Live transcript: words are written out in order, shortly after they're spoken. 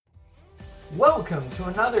Welcome to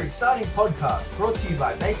another exciting podcast brought to you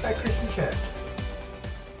by Bayside Christian Church.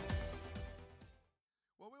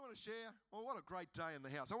 Well, we want to share, what a great day in the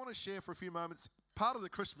house. I want to share for a few moments part of the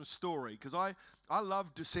Christmas story, because I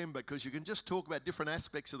love December, because you can just talk about different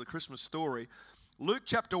aspects of the Christmas story. Luke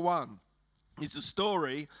chapter 1 is the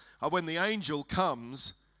story of when the angel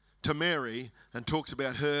comes to Mary and talks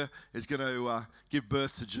about her is going to give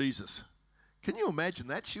birth to Jesus. Can you imagine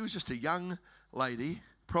that? She was just a young lady,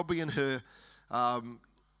 probably in her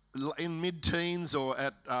in mid-teens or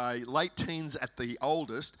at late teens at the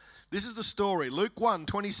oldest. This is the story, Luke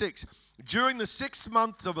 1:26. During the 6th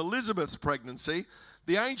month of Elizabeth's pregnancy,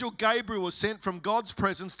 the angel Gabriel was sent from God's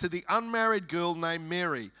presence to the unmarried girl named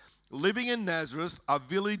Mary, living in Nazareth, a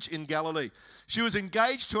village in Galilee. She was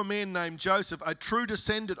engaged to a man named Joseph, a true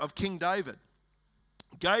descendant of King David.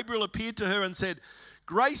 Gabriel appeared to her and said,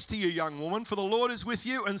 "Grace to you, young woman, for the Lord is with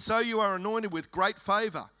you, and so you are anointed with great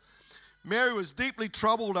favor." Mary was deeply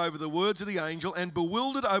troubled over the words of the angel and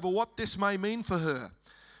bewildered over what this may mean for her.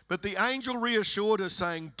 But the angel reassured her,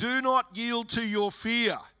 saying, "Do not yield to your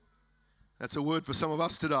fear." That's a word for some of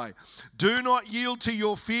us today. "Do not yield to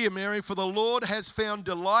your fear, Mary, for the Lord has found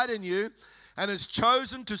delight in you and has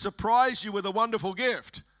chosen to surprise you with a wonderful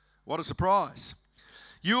gift." What a surprise.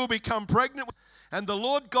 "You will become pregnant, and the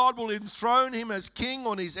Lord God will enthrone him as king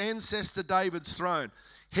on his ancestor David's throne.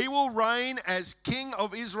 He will reign as king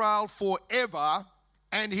of Israel forever,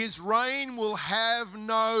 and his reign will have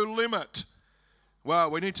no limit."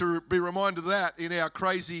 Well, we need to be reminded of that in our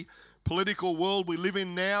crazy political world we live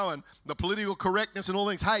in now and the political correctness and all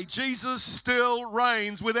things. Hey, Jesus still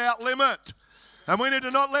reigns without limit. And we need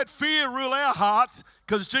to not let fear rule our hearts,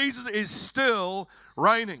 because Jesus is still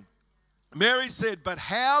reigning. Mary said, "But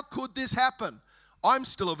how could this happen? I'm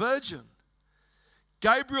still a virgin."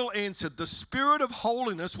 Gabriel answered, "The Spirit of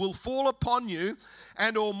holiness will fall upon you,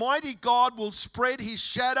 and Almighty God will spread his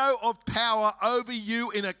shadow of power over you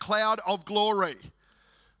in a cloud of glory."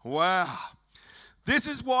 Wow. "This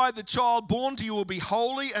is why the child born to you will be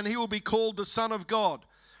holy, and he will be called the Son of God.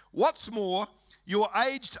 What's more, your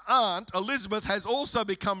aged aunt Elizabeth has also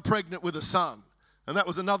become pregnant with a son." And that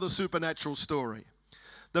was another supernatural story.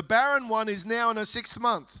 "The barren one is now in her 6th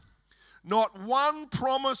month. Not one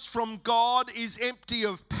promise from God is empty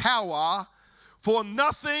of power, for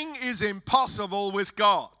nothing is impossible with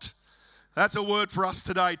God." That's a word for us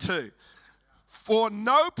today too. For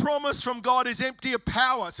no promise from God is empty of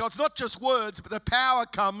power. So it's not just words, but the power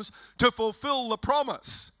comes to fulfill the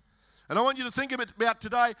promise. And I want you to think about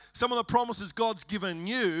today some of the promises God's given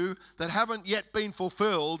you that haven't yet been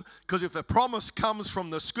fulfilled, because if a promise comes from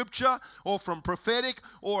the scripture or from prophetic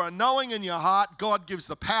or a knowing in your heart, God gives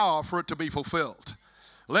the power for it to be fulfilled.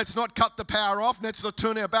 Let's not cut the power off. Let's not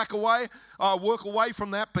turn our back away, work away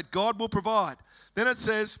from that, but God will provide. Then it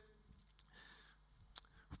says,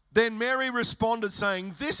 "Then Mary responded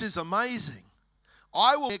saying, 'This is amazing.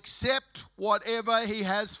 I will accept whatever he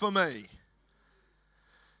has for me.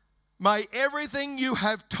 May everything you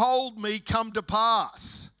have told me come to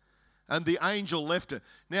pass.' And the angel left her."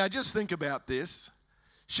 Now just think about this.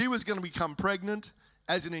 She was going to become pregnant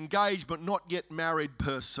as an engaged but not yet married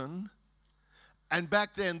person. And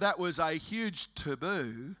back then that was a huge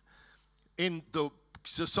taboo. In the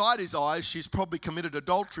society's eyes, she's probably committed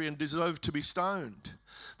adultery and deserved to be stoned.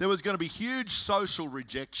 There was going to be huge social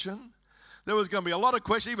rejection. There was going to be a lot of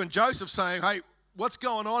questions. Even Joseph saying, "Hey, what's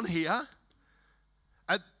going on here?"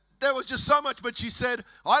 There was just so much, but she said,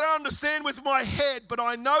 "I don't understand with my head, but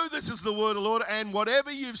I know this is the word of the Lord, and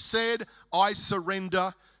whatever you've said, I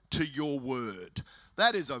surrender to your word."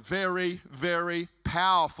 That is a very, very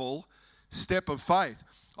powerful step of faith.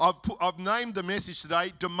 I've named the message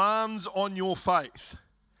today, "Demands on Your Faith."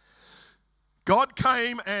 God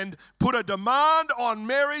came and put a demand on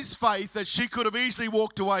Mary's faith that she could have easily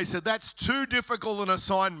walked away, said, "That's too difficult an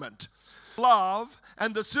assignment." Love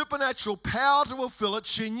and the supernatural power to fulfill it,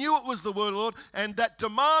 she knew it was the word of the Lord, and that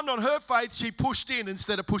demand on her faith, she pushed in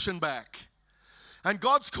instead of pushing back. And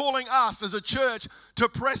God's calling us as a church to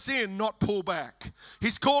press in, not pull back.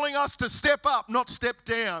 He's calling us to step up, not step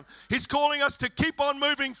down. He's calling us to keep on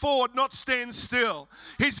moving forward, not stand still.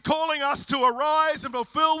 He's calling us to arise and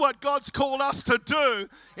fulfill what God's called us to do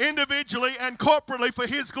individually and corporately for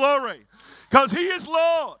his glory, because he is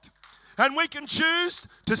Lord. And we can choose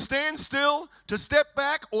to stand still, to step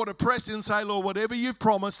back, or to press in and say, "Lord, whatever you've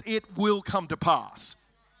promised, it will come to pass."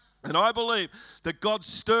 And I believe that God's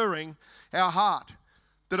stirring our heart.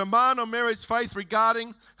 The demand on Mary's faith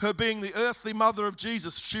regarding her being the earthly mother of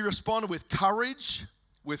Jesus, she responded with courage,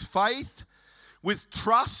 with faith, with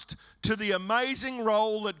trust to the amazing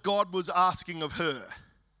role that God was asking of her.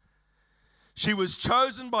 She was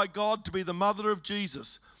chosen by God to be the mother of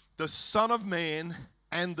Jesus, the Son of Man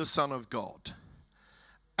and the Son of God.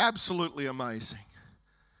 Absolutely amazing.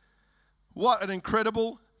 What an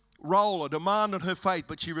incredible role, a demand on her faith,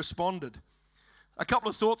 but she responded. A couple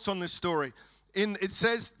of thoughts on this story. It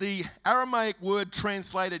says the Aramaic word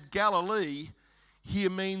translated Galilee here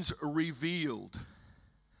means revealed.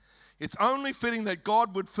 It's only fitting that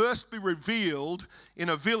God would first be revealed in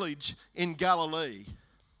a village in Galilee.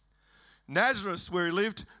 Nazareth, where he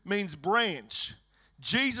lived, means branch.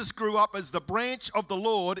 Jesus grew up as the branch of the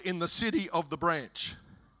Lord in the city of the branch.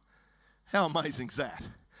 How amazing is that?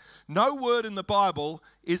 No word in the Bible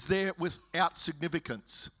is there without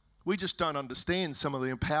significance. We just don't understand some of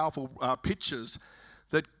the powerful pictures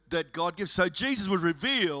that God gives. So Jesus was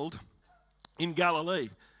revealed in Galilee.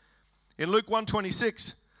 In Luke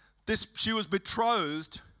 1:26, she was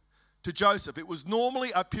betrothed to Joseph. It was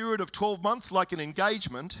normally a period of 12 months, like an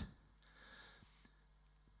engagement.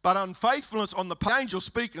 But unfaithfulness on the angel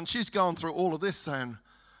speaking, she's going through all of this saying,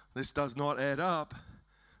 this does not add up.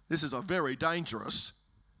 This is a very dangerous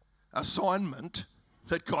assignment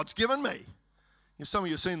that God's given me. If some of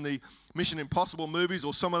you have seen the Mission Impossible movies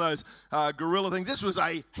or some of those guerrilla things, this was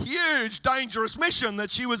a huge, dangerous mission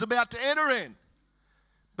that she was about to enter in.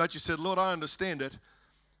 But she said, Lord, I understand it,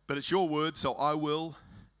 but it's your word, so I will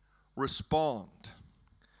respond.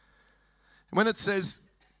 When it says,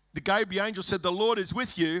 the angel said, the Lord is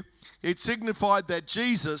with you, it signified that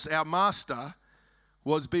Jesus, our master,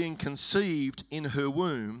 was being conceived in her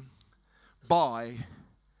womb by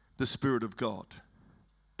the Spirit of God.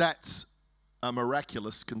 That's a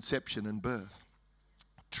miraculous conception and birth.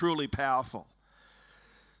 Truly powerful.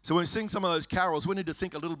 So when we sing some of those carols, we need to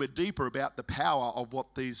think a little bit deeper about the power of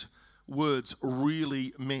what these words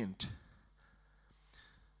really meant.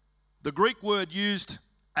 The Greek word used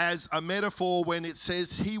as a metaphor when it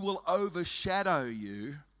says he will overshadow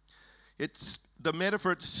you, it's the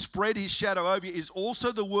metaphor to spread his shadow over you is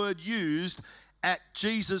also the word used at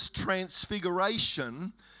Jesus'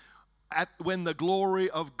 transfiguration when the glory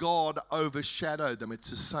of God overshadowed them. It's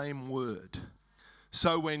the same word.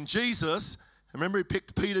 So when Jesus, remember he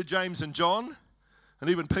picked Peter, James and John, and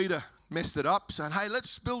even Peter messed it up, saying, hey,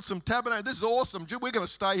 let's build some tabernacle. This is awesome. We're going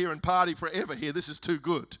to stay here and party forever here. This is too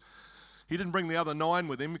good. He didn't bring the other 9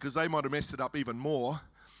 with him because they might have messed it up even more.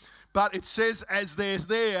 But it says, as they're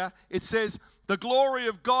there, it says, the glory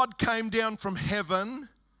of God came down from heaven.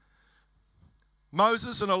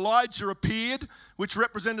 Moses and Elijah appeared, which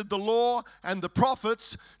represented the law and the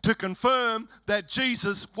prophets, to confirm that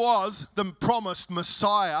Jesus was the promised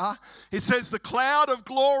Messiah. It says the cloud of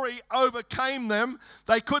glory overcame them.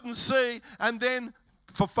 They couldn't see. And then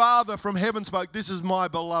the Father from heaven spoke, this is my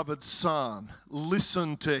beloved Son.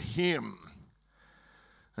 Listen to him.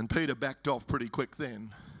 And Peter backed off pretty quick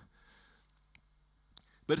then.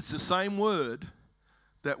 But it's the same word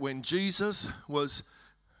that when Jesus was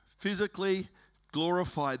physically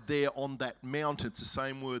glorified there on that mountain, it's the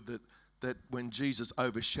same word that when Jesus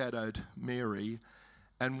overshadowed Mary,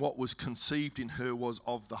 and what was conceived in her was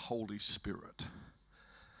of the Holy Spirit.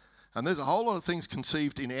 And there's a whole lot of things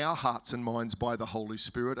conceived in our hearts and minds by the Holy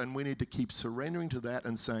Spirit, and we need to keep surrendering to that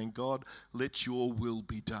and saying, God, let your will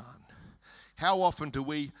be done. How often do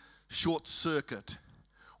we short circuit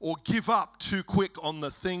or give up too quick on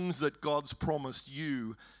the things that God's promised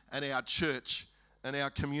you and our church and our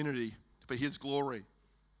community for his glory?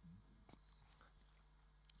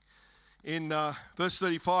 In verse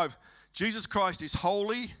 35, Jesus Christ is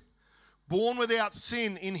holy, born without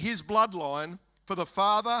sin in his bloodline, for the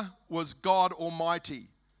Father was God Almighty.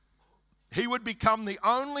 He would become the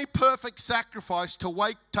only perfect sacrifice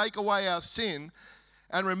to take away our sin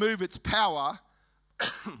and remove its power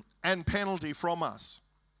and penalty from us.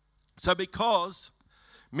 So because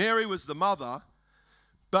Mary was the mother,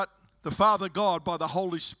 but the Father God by the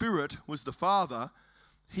Holy Spirit was the Father,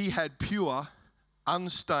 he had pure,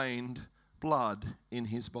 unstained blood in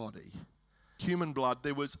his body. Human blood,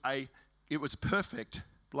 it was perfect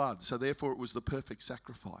blood, so therefore it was the perfect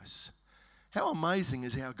sacrifice. How amazing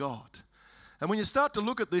is our God? And when you start to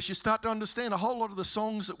look at this, you start to understand a whole lot of the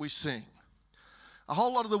songs that we sing, a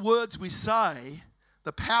whole lot of the words we say,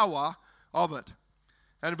 the power of it.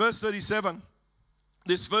 And verse 37,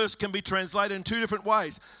 this verse can be translated in 2 different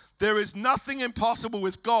ways. There is nothing impossible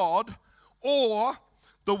with God, or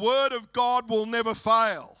the word of God will never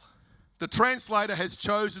fail. The translator has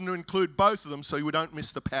chosen to include both of them so you don't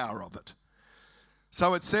miss the power of it.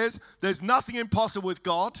 So it says, there's nothing impossible with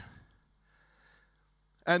God,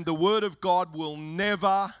 and the word of God will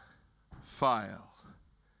never fail.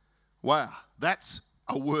 Wow, that's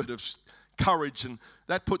a word of courage, and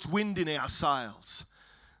that puts wind in our sails.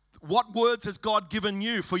 What words has God given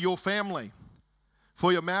you for your family,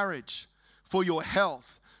 for your marriage, for your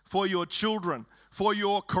health, for your children, for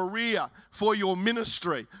your career, for your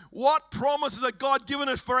ministry? What promises has God given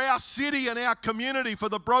us for our city and our community, for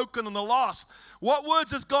the broken and the lost? What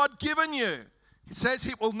words has God given you? He says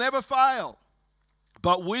it will never fail.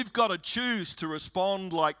 But we've got to choose to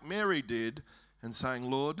respond like Mary did and saying,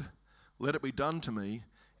 Lord, let it be done to me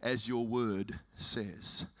as your word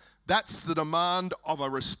says. That's the demand of a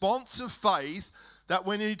response of faith that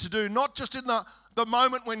we need to do, not just in the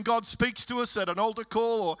moment when God speaks to us at an altar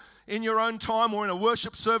call or in your own time or in a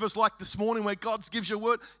worship service like this morning where God gives you a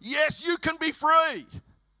word. Yes, you can be free.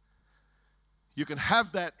 You can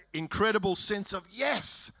have that incredible sense of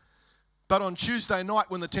yes. But on Tuesday night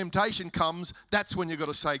when the temptation comes, that's when you've got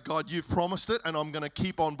to say, God, you've promised it and I'm going to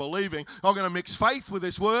keep on believing. I'm going to mix faith with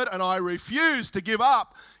this word and I refuse to give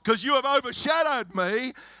up because you have overshadowed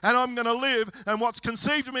me and I'm going to live and what's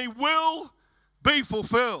conceived of me will be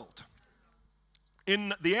fulfilled.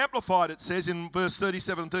 In the Amplified it says in verse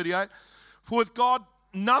 37 and 38, for with God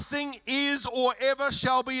nothing is or ever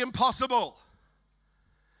shall be impossible.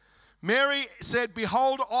 Mary said,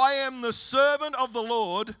 behold, I am the servant of the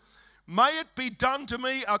Lord. May it be done to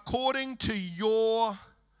me according to your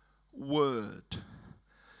word.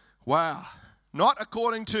 Wow. Not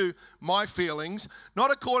according to my feelings,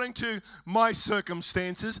 not according to my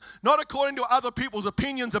circumstances, not according to other people's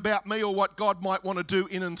opinions about me or what God might want to do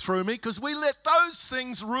in and through me, because we let those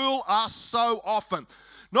things rule us so often.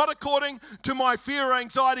 Not according to my fear or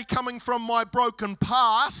anxiety coming from my broken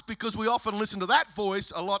past, because we often listen to that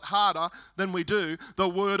voice a lot harder than we do the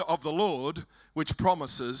word of the Lord, which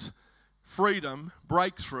promises freedom,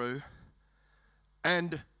 breakthrough,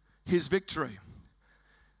 and his victory.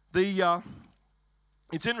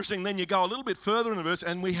 It's interesting, then you go a little bit further in the verse,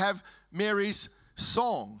 and we have Mary's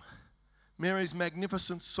song, Mary's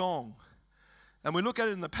magnificent song. And we look at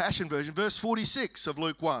it in the Passion Version, verse 46 of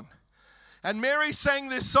Luke 1. And Mary sang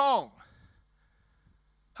this song.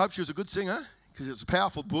 Hope she was a good singer, because it was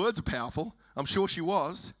powerful. Words are powerful. I'm sure she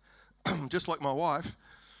was, just like my wife.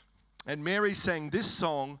 And Mary sang this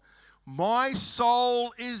song, my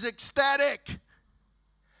soul is ecstatic,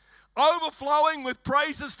 overflowing with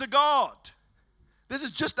praises to God. This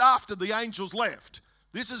is just after the angels left.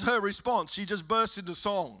 This is her response. She just burst into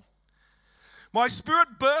song. My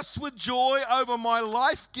spirit bursts with joy over my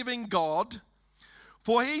life-giving God,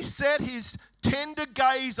 for he set his tender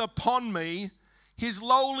gaze upon me, his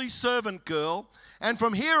lowly servant girl, and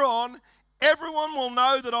from here on, everyone will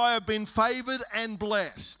know that I have been favored and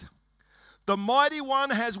blessed. The mighty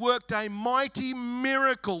one has worked a mighty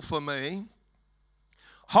miracle for me.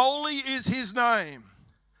 Holy is his name.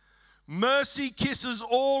 Mercy kisses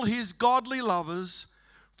all his godly lovers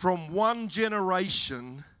from one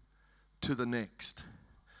generation to the next.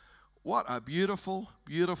 What a beautiful,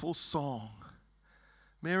 beautiful song.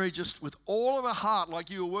 Mary, just with all of her heart, like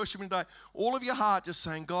you were worshiping today, all of your heart just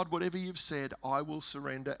saying, God, whatever you've said, I will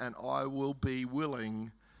surrender and I will be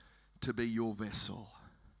willing to be your vessel.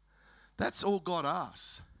 That's all God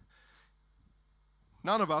asks.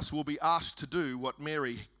 None of us will be asked to do what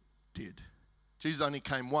Mary did. Jesus only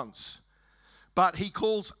came once. But he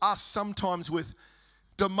calls us sometimes with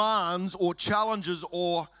demands or challenges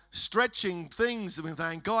or stretching things and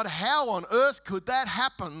saying, God, how on earth could that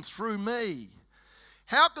happen through me?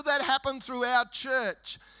 How could that happen through our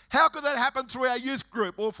church? How could that happen through our youth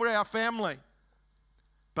group or for our family?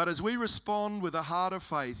 But as we respond with a heart of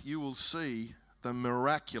faith, you will see the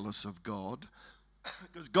miraculous of God.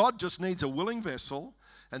 Because God just needs a willing vessel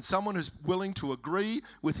and someone who's willing to agree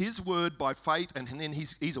with his word by faith, and then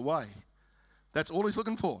he's away. That's all he's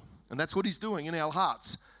looking for. And that's what he's doing in our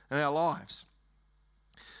hearts and our lives.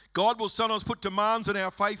 God will sometimes put demands on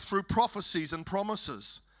our faith through prophecies and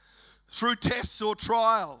promises, through tests or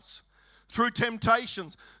trials, through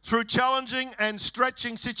temptations, through challenging and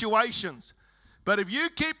stretching situations. But if you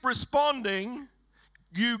keep responding,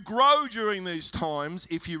 you grow during these times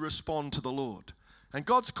if you respond to the Lord. And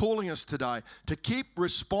God's calling us today to keep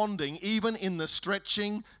responding even in the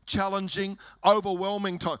stretching, challenging,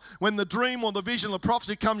 overwhelming time. When the dream or the vision or the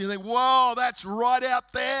prophecy comes, you think, whoa, that's right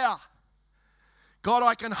out there. God,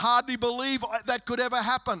 I can hardly believe that could ever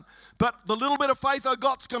happen. But the little bit of faith I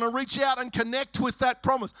got's going to reach out and connect with that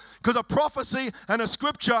promise. Because a prophecy and a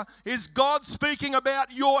scripture is God speaking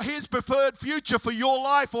about his preferred future for your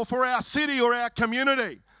life or for our city or our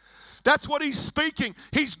community. That's what he's speaking.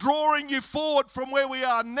 He's drawing you forward from where we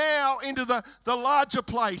are now into the larger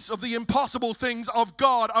place of the impossible things of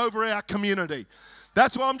God over our community.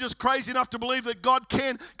 That's why I'm just crazy enough to believe that God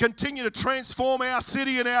can continue to transform our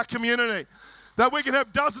city and our community. That we can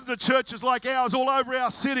have dozens of churches like ours all over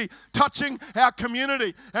our city, touching our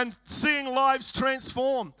community and seeing lives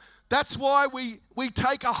transform. That's why we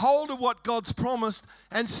take a hold of what God's promised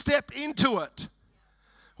and step into it.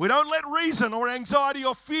 We don't let reason or anxiety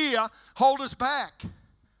or fear hold us back.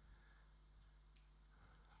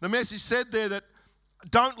 The message said there that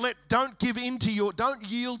don't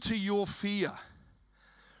yield to your fear.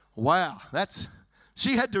 Wow,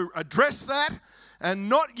 she had to address that and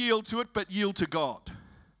not yield to it, but yield to God.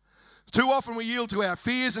 Too often we yield to our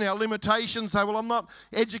fears and our limitations. Say, well, I'm not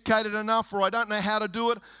educated enough, or I don't know how to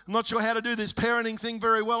do it. I'm not sure how to do this parenting thing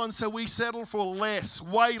very well. And so we settle for less,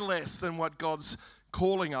 way less than what God's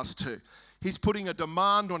calling us to. He's putting a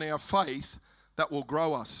demand on our faith that will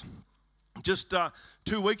grow us. Just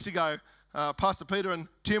 2 weeks ago, Pastor Peter and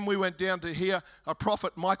Tim, we went down to hear a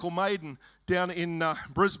prophet, Michael Maiden, down in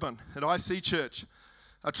Brisbane at IC Church.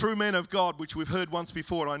 A true man of God, which we've heard once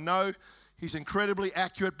before. I know he's incredibly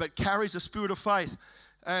accurate, but carries a spirit of faith.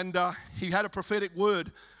 And he had a prophetic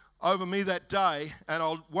word over me that day, and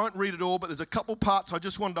I won't read it all, but there's a couple parts I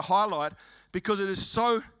just wanted to highlight because it is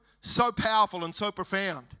so powerful and so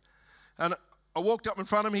profound. And I walked up in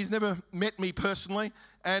front of him. He's never met me personally.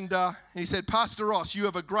 And he said, Pastor Ross, you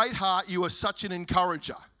have a great heart. You are such an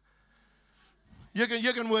encourager. You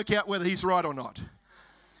can work out whether he's right or not.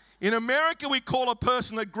 In America, we call a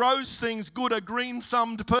person that grows things good a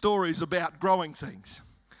green-thumbed person. Stories about growing things.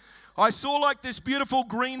 I saw like this beautiful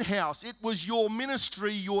greenhouse. It was your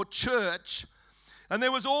ministry, your church. And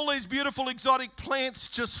there was all these beautiful exotic plants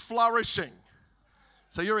just flourishing.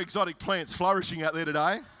 So your exotic plants flourishing out there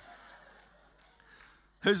today.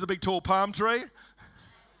 Who's the big tall palm tree?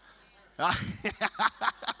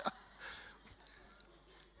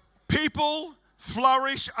 People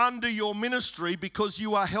flourish under your ministry because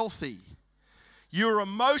you are healthy. You're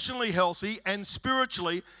emotionally healthy and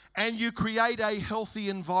spiritually, and you create a healthy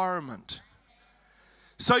environment.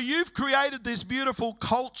 So you've created this beautiful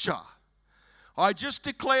culture. I just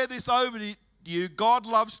declare this over to you. God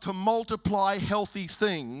loves to multiply healthy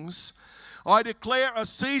things. I declare a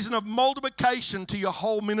season of multiplication to your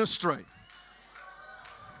whole ministry.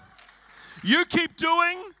 You keep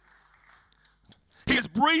doing. He is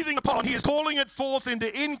breathing upon. He is calling it forth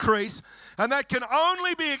into increase. And that can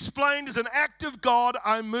only be explained as an act of God,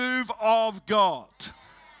 a move of God.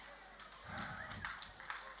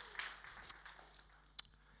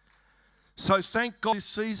 So thank God this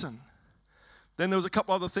season. Then there was a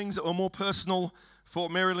couple other things that were more personal for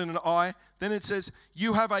Marilyn and I. Then it says,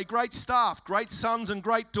 you have a great staff, great sons and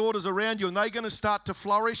great daughters around you, and they're going to start to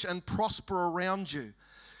flourish and prosper around you.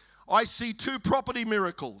 I see 2 property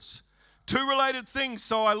miracles, 2 related things.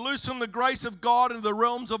 So I loosen the grace of God into the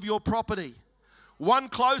realms of your property. One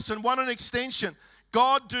close and one an extension.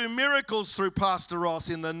 God, do miracles through Pastor Ross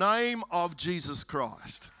in the name of Jesus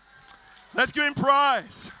Christ. Let's give him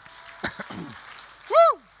praise.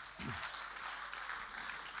 Woo!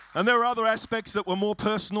 And there are other aspects that were more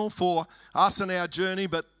personal for us and our journey,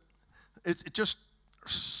 but it just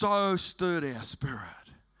so stirred our spirit.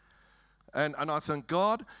 And I think,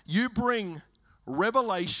 God, you bring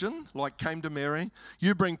revelation, like came to Mary.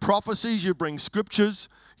 You bring prophecies, you bring scriptures,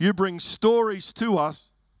 you bring stories to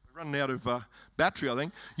us. We're running out of battery, I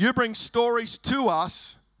think. You bring stories to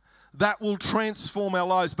us that will transform our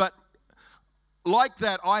lives. But like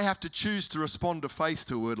that, I have to choose to respond to faith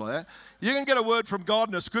to a word like that. You can get a word from God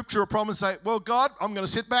and a scripture or promise, say, well, God, I'm going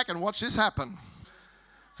to sit back and watch this happen.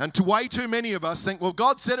 And way too many of us think, well,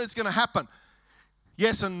 God said it's going to happen.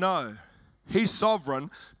 Yes and no. He's sovereign,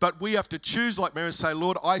 but we have to choose, like Mary, say,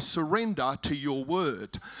 Lord, I surrender to your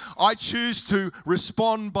word. I choose to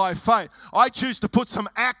respond by faith. I choose to put some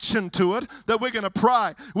action to it that we're going to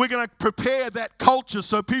pray. We're going to prepare that culture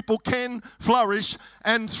so people can flourish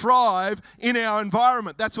and thrive in our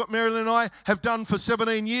environment. That's what Marilyn and I have done for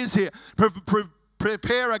 17 years here.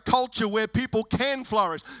 Prepare a culture where people can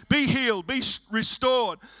flourish, be healed, be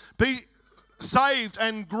restored, be saved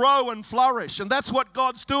and grow and flourish. And that's what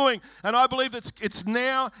God's doing. And I believe it's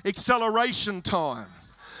now acceleration time.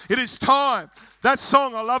 It is time. That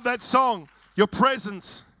song, I love that song. Your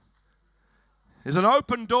presence is an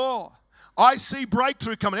open door. I see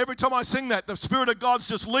breakthrough coming. Every time I sing that, the Spirit of God's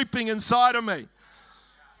just leaping inside of me.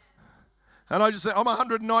 And I just say, I'm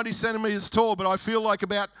 190 centimeters tall, but I feel like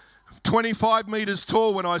about 25 meters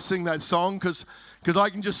tall when I sing that song because I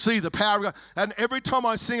can just see the power of God. And every time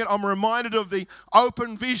I sing it, I'm reminded of the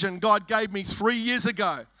open vision God gave me 3 years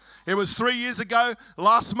ago. It was 3 years ago,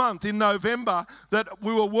 last month in November, that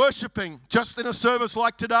we were worshiping just in a service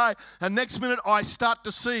like today. And next minute, I start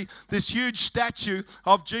to see this huge statue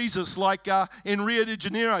of Jesus like in Rio de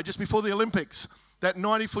Janeiro, just before the Olympics, that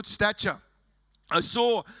 90-foot stature. I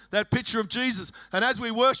saw that picture of Jesus, and as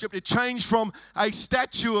we worshipped, it changed from a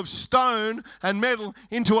statue of stone and metal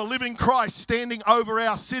into a living Christ standing over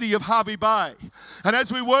our city of Hervey Bay. And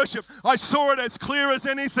as we worshiped, I saw it as clear as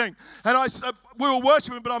anything. And we were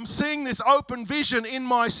worshiping, but I'm seeing this open vision in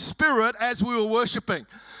my spirit as we were worshiping.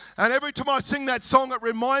 And every time I sing that song, it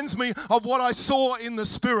reminds me of what I saw in the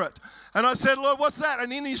spirit. And I said, Lord, what's that?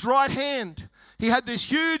 And in his right hand, he had this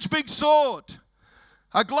huge big sword.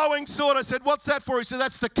 A glowing sword. I said, what's that for? He said,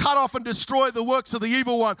 that's to cut off and destroy the works of the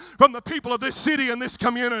evil one from the people of this city and this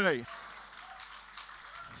community.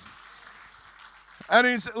 And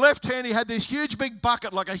in his left hand, he had this huge big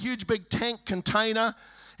bucket, like a huge big tank container.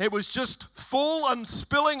 It was just full and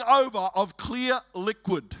spilling over of clear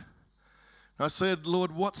liquid. And I said,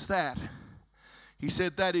 Lord, what's that? He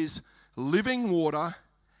said, that is living water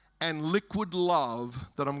and liquid love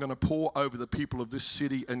that I'm going to pour over the people of this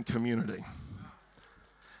city and community.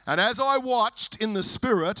 And as I watched in the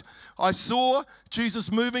spirit, I saw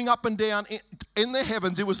Jesus moving up and down in the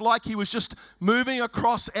heavens. It was like he was just moving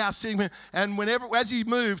across our city. And as he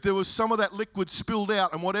moved, there was some of that liquid spilled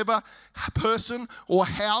out. And whatever person or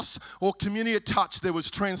house or community it touched, there was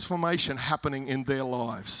transformation happening in their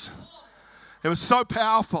lives. It was so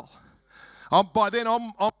powerful. By then,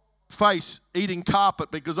 I'm face eating carpet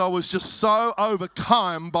because I was just so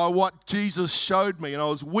overcome by what Jesus showed me. And I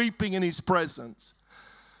was weeping in his presence.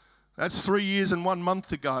 That's 3 years and 1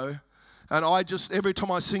 month ago. And every time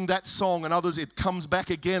I sing that song and others, it comes back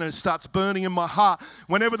again and it starts burning in my heart.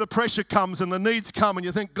 Whenever the pressure comes and the needs come and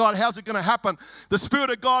you think, God, how's it going to happen? The Spirit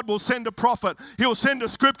of God will send a prophet. He'll send a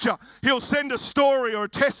scripture. He'll send a story or a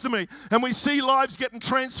testimony. And we see lives getting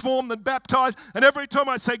transformed and baptized. And every time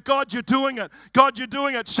I say, God, you're doing it. God, you're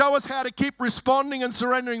doing it. Show us how to keep responding and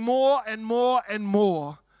surrendering more and more and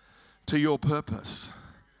more to your purpose.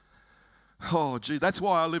 Oh, gee, that's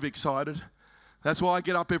why I live excited. That's why I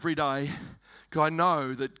get up every day. Because I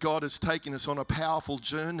know that God has taken us on a powerful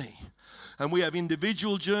journey. And we have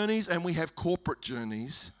individual journeys and we have corporate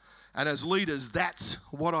journeys. And as leaders, that's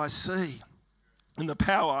what I see in the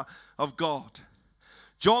power of God.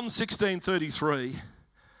 John 16:33.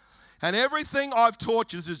 And everything I've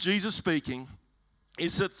taught you, this is Jesus speaking,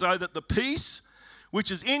 is that so that the peace which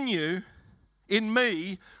is in you, in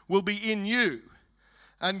me, will be in you.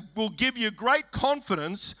 And will give you great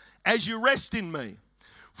confidence as you rest in me.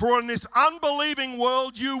 For in this unbelieving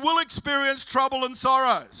world, you will experience trouble and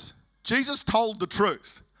sorrows. Jesus told the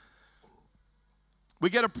truth.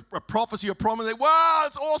 We get a prophecy or promise that, wow,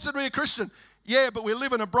 it's awesome to be a Christian. Yeah, but we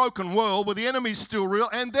live in a broken world where the enemy's still real,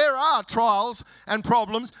 and there are trials and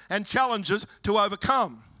problems and challenges to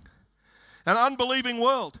overcome. An unbelieving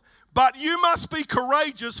world. But you must be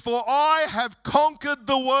courageous, for I have conquered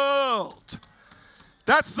the world.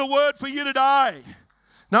 That's the word for you today.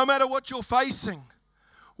 No matter what you're facing,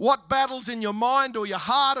 what battles in your mind or your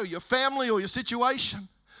heart or your family or your situation,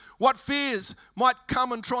 what fears might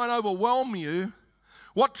come and try and overwhelm you,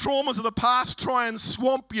 what traumas of the past try and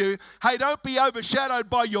swamp you. Hey, don't be overshadowed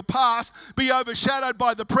by your past. Be overshadowed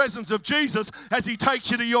by the presence of Jesus as he takes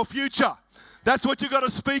you to your future. That's what you've got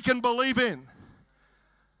to speak and believe in.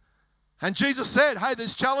 And Jesus said, hey,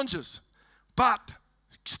 there's challenges, but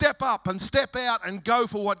step up and step out and go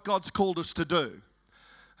for what God's called us to do.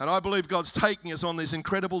 And I believe God's taking us on this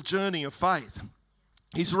incredible journey of faith.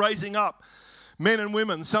 He's raising up men and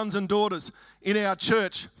women, sons and daughters in our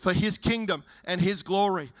church for his kingdom and his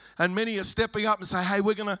glory. And many are stepping up and say, hey,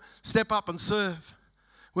 we're going to step up and serve.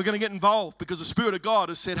 We're going to get involved because the Spirit of God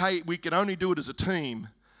has said, hey, we can only do it as a team.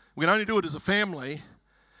 We can only do it as a family.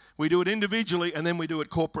 We do it individually and then we do it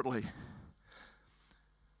corporately.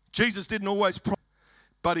 Jesus didn't always promise.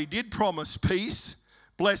 But he did promise peace,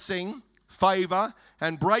 blessing, favor,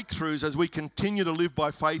 and breakthroughs as we continue to live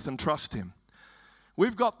by faith and trust him.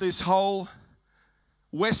 We've got this whole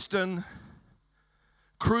Western,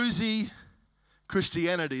 cruisy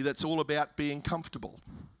Christianity that's all about being comfortable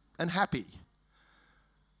and happy.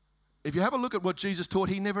 If you have a look at what Jesus taught,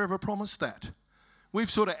 he never ever promised that.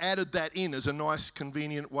 We've sort of added that in as a nice,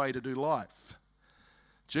 convenient way to do life.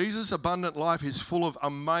 Jesus' abundant life is full of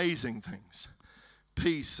amazing things.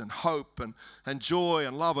 Peace and hope and joy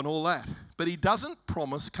and love and all that. But he doesn't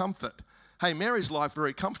promise comfort. Hey, Mary's life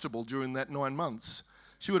very comfortable during that 9 months.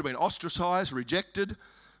 She would have been ostracized, rejected.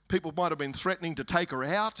 People might have been threatening to take her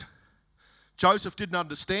out. Joseph didn't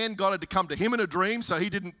understand. God had to come to him in a dream, so he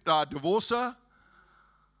didn't divorce her.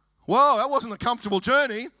 Well, that wasn't a comfortable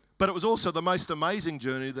journey, but it was also the most amazing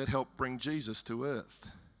journey that helped bring Jesus to earth.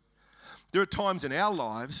 There are times in our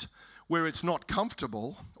lives where it's not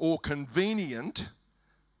comfortable or convenient,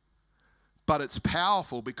 but it's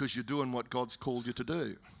powerful because you're doing what God's called you to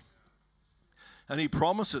do. And he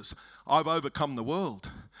promises, I've overcome the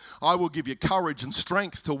world. I will give you courage and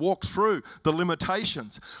strength to walk through the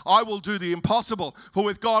limitations. I will do the impossible, for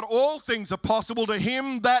with God all things are possible to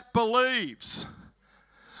him that believes.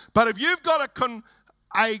 But if you've got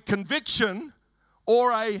a conviction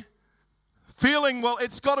or a feeling, well,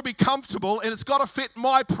 it's got to be comfortable and it's got to fit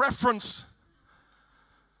my preference.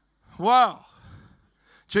 Wow.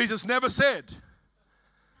 Jesus never said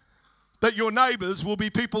that your neighbors will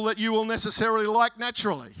be people that you will necessarily like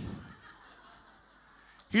naturally.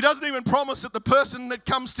 He doesn't even promise that the person that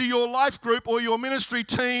comes to your life group or your ministry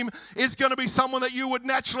team is going to be someone that you would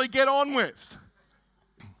naturally get on with.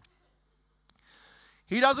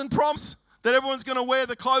 He doesn't promise that everyone's going to wear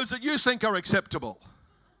the clothes that you think are acceptable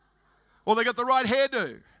or they got the right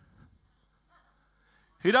hairdo.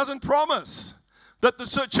 He doesn't promise that the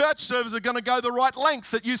church services are going to go the right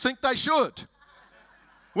length that you think they should,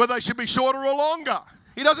 whether they should be shorter or longer.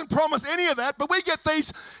 He doesn't promise any of that, but we get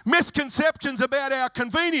these misconceptions about our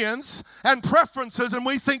convenience and preferences, and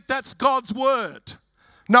we think that's God's word.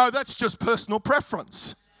 No, that's just personal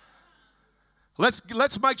preference.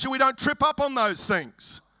 Let's make sure we don't trip up on those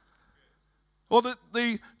things. Or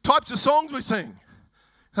the types of songs we sing.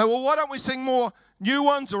 So, well, why don't we sing more new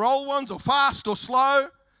ones or old ones or fast or slow?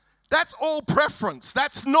 That's all preference.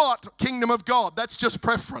 That's not kingdom of God. That's just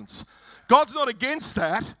preference. God's not against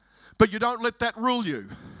that, but you don't let that rule you.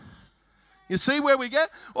 You see where we get?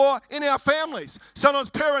 Or in our families, sometimes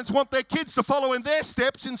parents want their kids to follow in their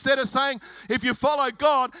steps instead of saying, if you follow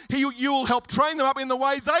God, you will help train them up in the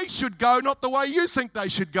way they should go, not the way you think they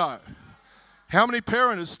should go. How many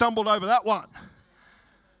parents have stumbled over that one?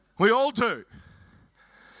 We all do.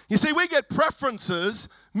 You see, we get preferences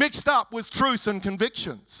mixed up with truth and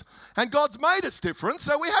convictions. And God's made us different,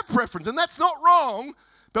 so we have preference. And that's not wrong,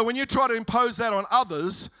 but when you try to impose that on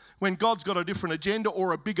others, when God's got a different agenda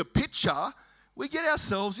or a bigger picture, we get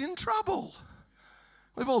ourselves in trouble.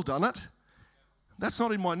 We've all done it. That's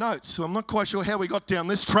not in my notes, so I'm not quite sure how we got down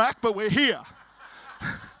this track, but we're here.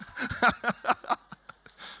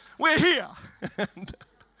 We're here.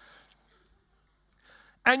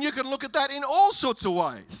 And you can look at that in all sorts of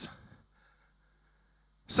ways.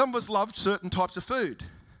 Some of us love certain types of food.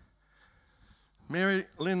 Mary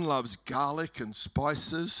Lynn loves garlic and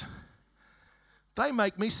spices. They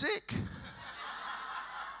make me sick.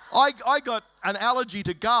 I got an allergy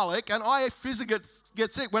to garlic and I physically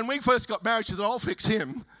get sick. When we first got married, she said, I'll fix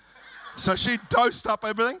him. So she dosed up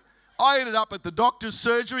everything. I ended up at the doctor's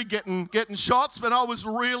surgery getting shots, but I was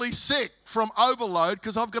really sick from overload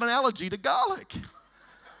because I've got an allergy to garlic.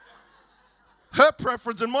 Her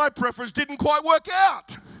preference and my preference didn't quite work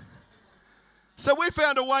out. So we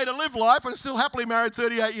found a way to live life and still happily married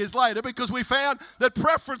 38 years later because we found that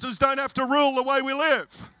preferences don't have to rule the way we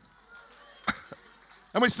live.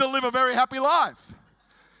 And we still live a very happy life.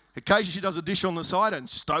 Occasionally she does a dish on the side and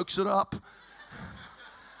stokes it up.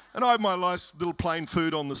 And I have my nice little plain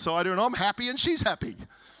food on the side here and I'm happy and she's happy.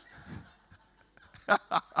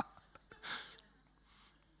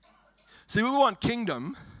 See, we want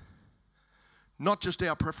kingdom, not just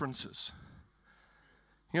our preferences.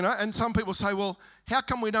 You know, and some people say, well, how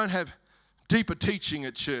come we don't have deeper teaching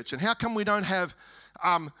at church? And how come we don't have,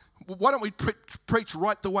 why don't we preach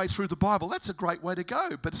right the way through the Bible? That's a great way to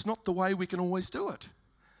go, but it's not the way we can always do it.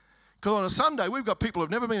 Because on a Sunday, we've got people who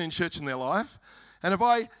have never been in church in their life, and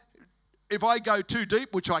if I go too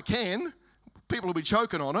deep, which I can, people will be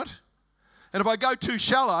choking on it. And if I go too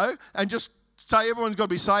shallow and just say everyone's got to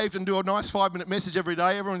be saved and do a nice 5-minute message every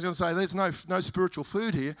day, everyone's going to say there's no spiritual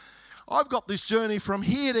food here. I've got this journey from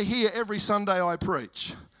here to here every Sunday I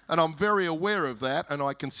preach. And I'm very aware of that, and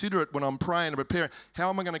I consider it when I'm praying and preparing. How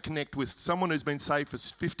am I going to connect with someone who's been saved for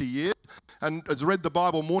 50 years and has read the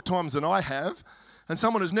Bible more times than I have, and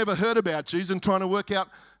someone who's never heard about Jesus and trying to work out,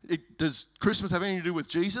 does Christmas have anything to do with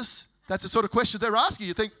Jesus? That's the sort of question they're asking.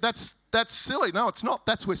 You think that's silly. No, it's not.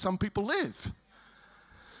 That's where some people live.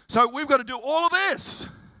 So we've got to do all of this.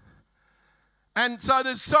 And so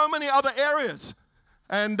there's so many other areas.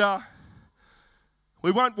 And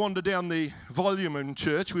we won't wander down the volume in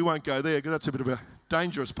church. We won't go there because that's a bit of a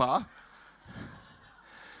dangerous path.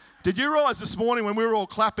 Did you realise this morning when we were all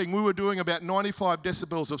clapping, we were doing about 95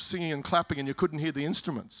 decibels of singing and clapping and you couldn't hear the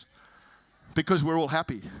instruments because we're all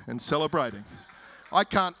happy and celebrating. I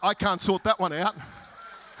can't sort that one out.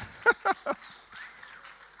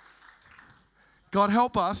 God,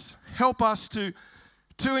 help us to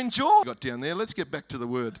enjoy. Got down there. Let's get back to the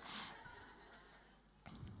word.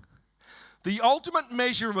 The ultimate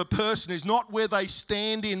measure of a person is not where they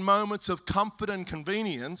stand in moments of comfort and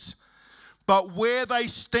convenience, but where they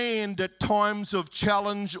stand at times of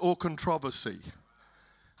challenge or controversy.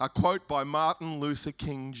 A quote by Martin Luther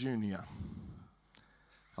King Jr.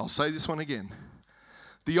 I'll say this one again.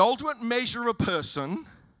 The ultimate measure of a person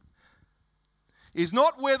is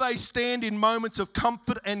not where they stand in moments of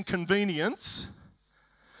comfort and convenience,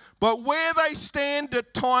 but where they stand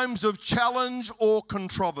at times of challenge or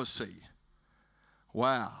controversy.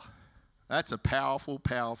 Wow, that's a powerful,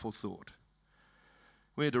 powerful thought.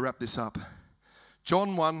 We need to wrap this up.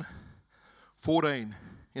 John 1:14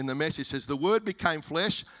 in the Message says, the Word became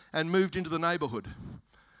flesh and moved into the neighborhood.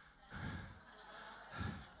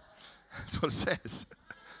 That's what it says.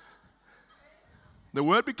 The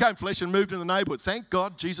Word became flesh and moved into the neighborhood. Thank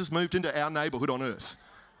God Jesus moved into our neighborhood on earth.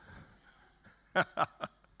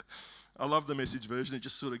 I love the Message version. It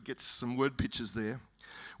just sort of gets some word pictures there.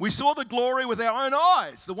 We saw the glory with our own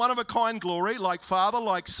eyes, the one-of-a-kind glory, like Father,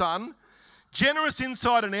 like Son, generous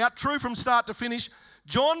inside and out, true from start to finish.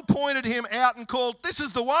 John pointed him out and called, this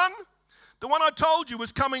is the one I told you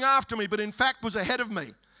was coming after me, but in fact was ahead of me.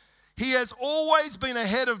 He has always been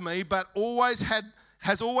ahead of me, but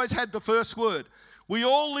has always had the first word. We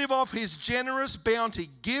all live off his generous bounty,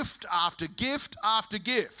 gift after gift after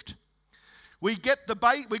gift. We got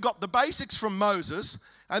the basics from Moses,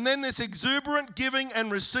 and then this exuberant giving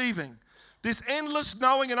and receiving, this endless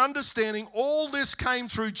knowing and understanding, all this came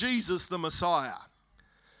through Jesus, the Messiah.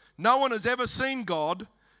 No one has ever seen God,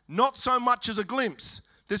 not so much as a glimpse.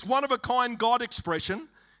 This one-of-a-kind God expression,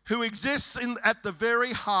 who exists at the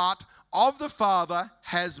very heart of the Father,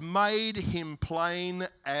 has made him plain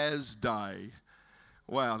as day.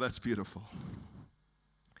 Wow, that's beautiful.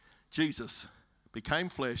 Jesus became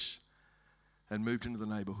flesh and moved into the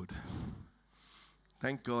neighborhood.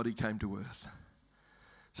 Thank God he came to earth.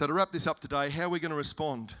 So to wrap this up today, how are we going to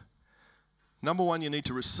respond? Number one, you need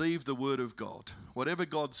to receive the word of God. Whatever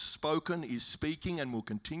God's spoken is speaking and will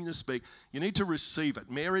continue to speak. You need to receive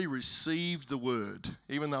it. Mary received the word,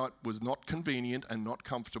 even though it was not convenient and not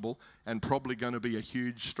comfortable and probably going to be a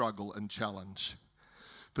huge struggle and challenge.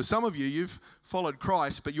 For some of you, you've followed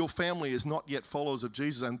Christ, but your family is not yet followers of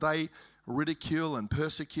Jesus, and they ridicule and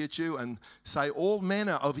persecute you and say all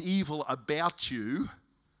manner of evil about you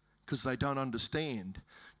because they don't understand.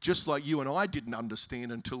 Just like you and I didn't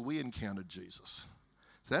understand until we encountered Jesus.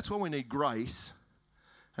 So that's why we need grace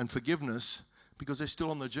and forgiveness, because they're still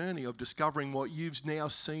on the journey of discovering what you've now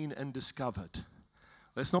seen and discovered.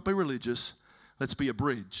 Let's not be religious. Let's be a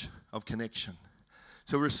bridge of connection.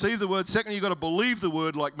 So receive the word. Second, you've got to believe the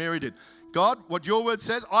word like Mary did. God, what your word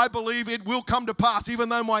says, I believe it will come to pass, even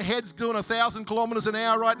though my head's doing 1,000 kilometers an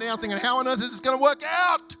hour right now, thinking, how on earth is this going to work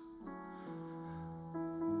out?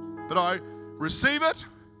 But I receive it.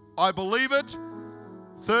 I believe it.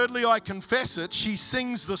 Thirdly, I confess it. She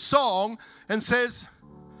sings the song and says,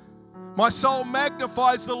 my soul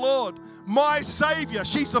magnifies the Lord, my Savior.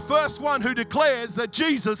 She's the first one who declares that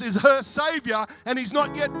Jesus is her Savior and he's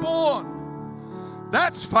not yet born.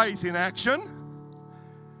 That's faith in action.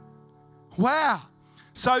 Wow.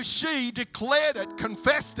 So she declared it,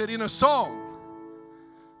 confessed it in a song.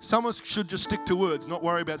 Some of us should just stick to words, not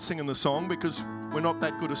worry about singing the song, because we're not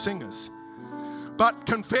that good as singers. But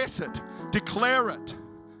confess it, declare it.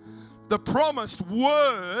 The promised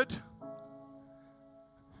word,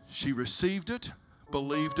 she received it,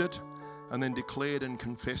 believed it, and then declared and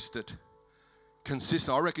confessed it.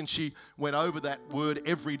 Consistent. I reckon she went over that word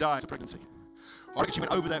every day as pregnancy. I reckon she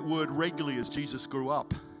went over that word regularly as Jesus grew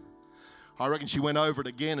up. I reckon she went over it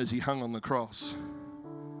again as he hung on the cross.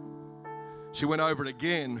 She went over it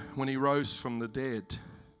again when he rose from the dead.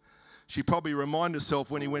 She probably reminded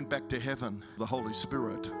herself when he went back to heaven, the Holy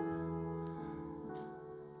Spirit.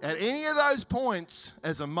 At any of those points,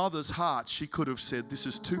 as a mother's heart, she could have said, this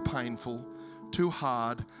is too painful, too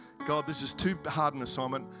hard. God, this is too hard an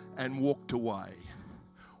assignment, and walked away.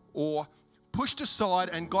 Or pushed aside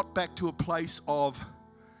and got back to a place of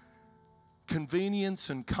convenience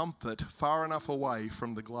and comfort far enough away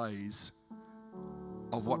from the glaze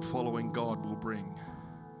of what following God will bring.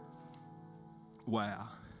 Wow.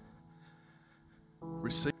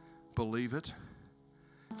 Receive, believe it,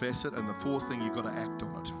 confess it, and the fourth thing, you've got to act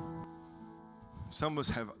on it. Some of us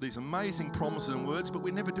have these amazing promises and words, but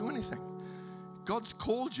we never do anything. God's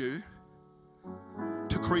called you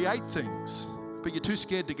to create things, but you're too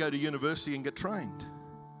scared to go to university and get trained.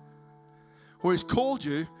 Or he's called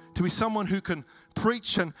you to be someone who can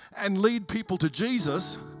preach and lead people to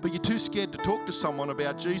Jesus, but you're too scared to talk to someone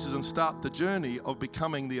about Jesus and start the journey of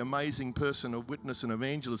becoming the amazing person of witness and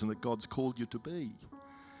evangelism that God's called you to be.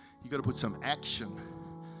 You've got to put some action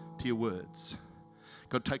to your words.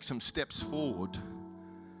 Got to take some steps forward.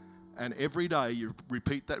 And every day you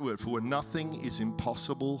repeat that word, for nothing is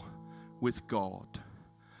impossible with God.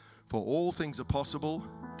 For all things are possible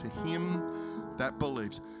to him that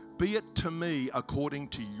believes. Be it to me according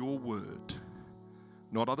to your word,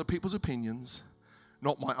 not other people's opinions,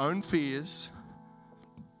 not my own fears,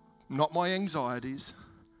 not my anxieties,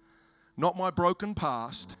 not my broken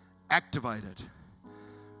past. Activate it.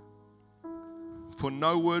 For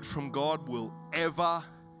no word from God will ever,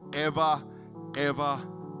 ever, ever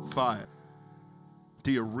fail.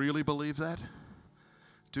 Do you really believe that?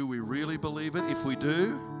 Do we really believe it? If we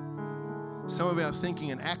do, some of our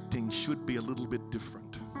thinking and acting should be a little bit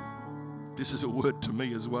different. This is a word to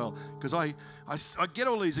me as well, because I get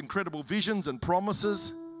all these incredible visions and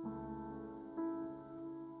promises,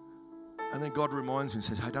 and then God reminds me and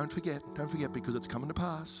says, hey, don't forget, because it's coming to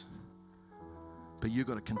pass. But you've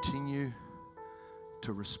got to continue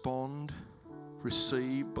to respond,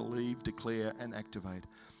 receive, believe, declare, and activate.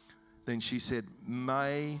 Then she said,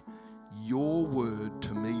 may your word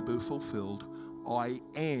to me be fulfilled. I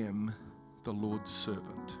am the Lord's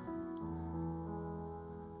servant.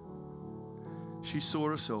 She saw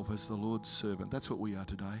herself as the Lord's servant. That's what we are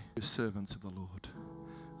today. We're servants of the Lord.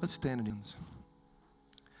 Let's stand in.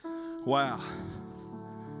 Wow.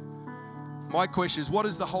 My question is, what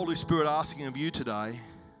is the Holy Spirit asking of you today?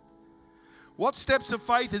 What steps of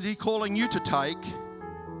faith is he calling you to take?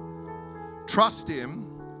 Trust him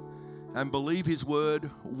and believe his word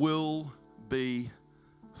will be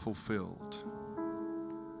fulfilled.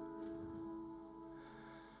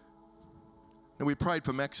 And we prayed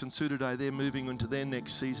for Max and Sue today. They're moving into their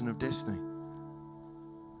next season of destiny.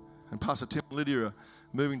 And Pastor Tim and Lydia are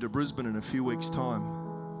moving to Brisbane in a few weeks' time.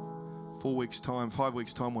 4 weeks' time, 5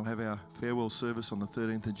 weeks' time, we'll have our farewell service on the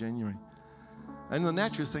 13th of January. And the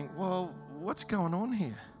naturals think, well, what's going on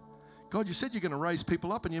here? God, you said you're going to raise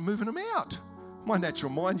people up and you're moving them out. My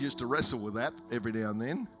natural mind used to wrestle with that every now and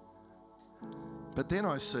then. But then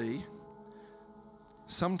I see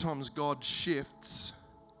sometimes God shifts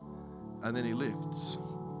and then he lifts.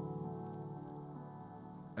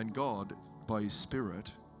 And God, by his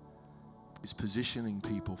Spirit, is positioning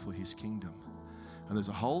people for his kingdom. And there's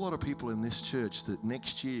a whole lot of people in this church that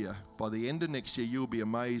next year, by the end of next year, you'll be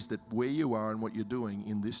amazed at where you are and what you're doing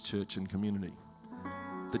in this church and community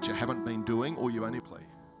that you haven't been doing or you only play.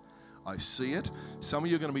 I see it. Some of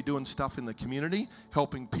you are going to be doing stuff in the community,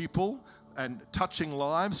 helping people and touching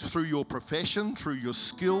lives through your profession, through your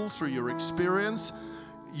skill, through your experience.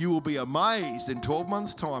 You will be amazed in 12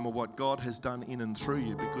 months' time of what God has done in and through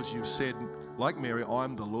you, because you've said, like Mary,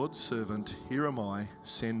 I'm the Lord's servant. Here am I.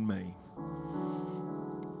 Send me.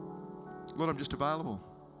 Lord, I'm just available.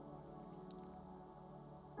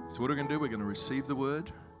 So what are we going to do? We're going to receive the word.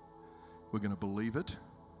 We're going to believe it.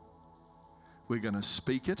 We're going to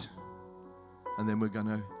speak it. And then we're going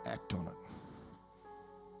to act on it.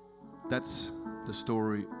 That's the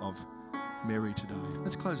story of Mary today.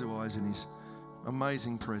 Let's close our eyes in his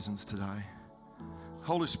amazing presence today.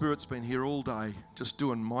 Holy Spirit's been here all day just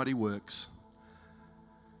doing mighty works.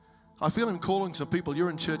 I feel him calling some people. You're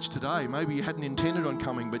in church today. Maybe you hadn't intended on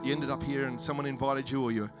coming, but you ended up here and someone invited you,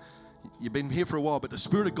 or you've been here for a while, but the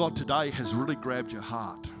Spirit of God today has really grabbed your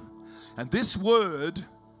heart. And this word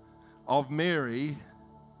of Mary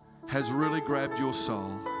has really grabbed your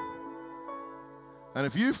soul. And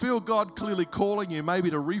if you feel God clearly calling you maybe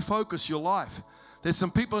to refocus your life, there's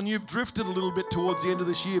some people and you've drifted a little bit towards the end of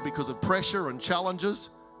this year because of pressure and challenges.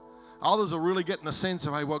 Others are really getting a sense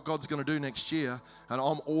of, hey, what God's going to do next year, and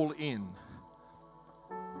I'm all in.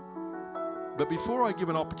 But before I give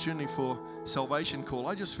an opportunity for salvation call,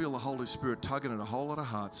 I just feel the Holy Spirit tugging at a whole lot of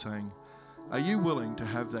hearts saying, are you willing to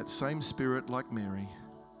have that same spirit like Mary?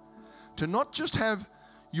 To not just have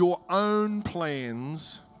your own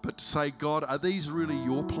plans, but to say, God, are these really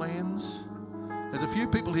your plans? There's a few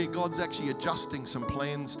people here, God's actually adjusting some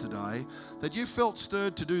plans today that you felt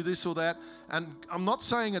stirred to do this or that. And I'm not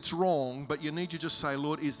saying it's wrong, but you need to just say,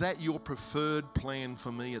 Lord, is that your preferred plan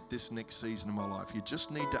for me at this next season of my life? You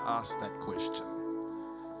just need to ask that question.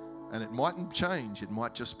 And it mightn't change. It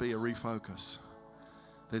might just be a refocus.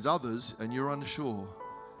 There's others, and you're unsure,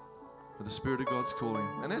 but the Spirit of God's calling.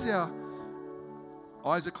 And as our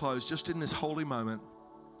eyes are closed, just in this holy moment,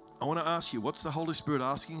 I want to ask you, what's the Holy Spirit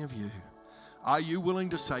asking of you? Are you willing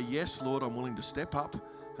to say, yes, Lord, I'm willing to step up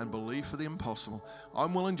and believe for the impossible.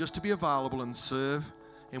 I'm willing just to be available and serve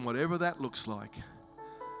in whatever that looks like.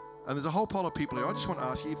 And there's a whole pile of people here. I just want to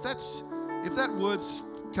ask you, if that word's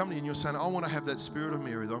coming and you're saying, I want to have that spirit of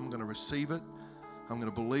Mary, that I'm going to receive it, I'm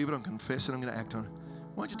going to believe it, I'm going to confess it, I'm going to act on it.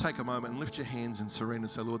 Why don't you take a moment and lift your hands and surrender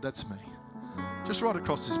and say, Lord, that's me. just right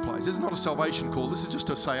across this place. This is not a salvation call. This is just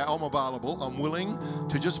to say, I'm available. I'm willing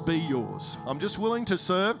to just be yours. I'm just willing to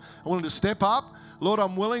serve. I'm willing to step up. Lord,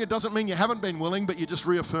 I'm willing. It doesn't mean you haven't been willing, but you're just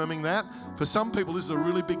reaffirming that. For some people, this is a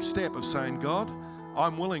really big step of saying, God,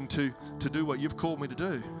 I'm willing to do what you've called me to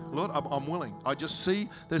do. Lord, I'm willing. I just see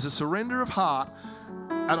there's a surrender of heart,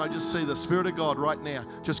 and I just see the Spirit of God right now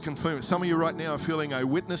just confirm it. Some of you right now are feeling a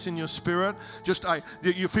witness in your spirit.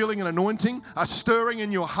 You're feeling an anointing, a stirring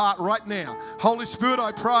in your heart right now. Holy Spirit,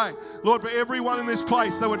 I pray, Lord, for everyone in this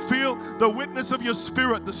place, they would feel the witness of your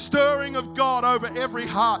Spirit, the stirring of God over every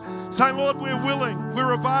heart, saying, Lord, we're willing,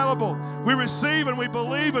 we're available, we receive and we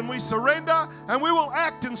believe and we surrender, and we will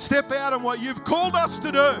act and step out in what you've called us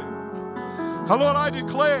to do. Oh, Lord, I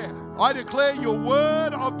declare your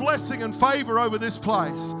word of blessing and favor over this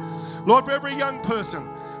place. Lord, for every young person,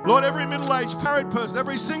 Lord, every middle-aged, married person,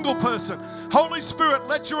 every single person, Holy Spirit,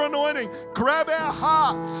 let your anointing grab our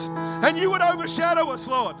hearts and you would overshadow us,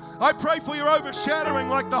 Lord. I pray for your overshadowing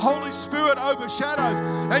like the Holy Spirit overshadows,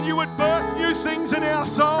 and you would birth new things in our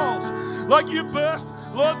souls like you birthed,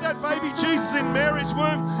 Lord, that baby Jesus in Mary's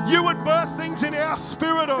womb. You would birth things in our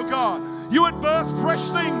spirit, oh God. You would birth fresh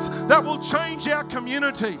things that will change our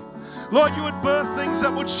community. Lord, you would birth things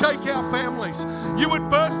that would shake our families. You would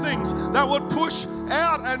birth things that would push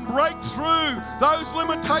out and break through those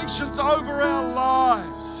limitations over our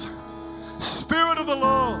lives. Spirit of the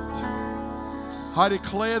Lord, I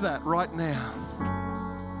declare that right now.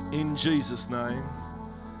 In Jesus' name.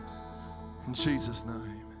 In Jesus'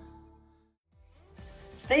 name.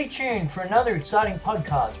 Stay tuned for another exciting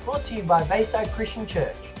podcast brought to you by Bayside Christian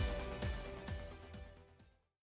Church.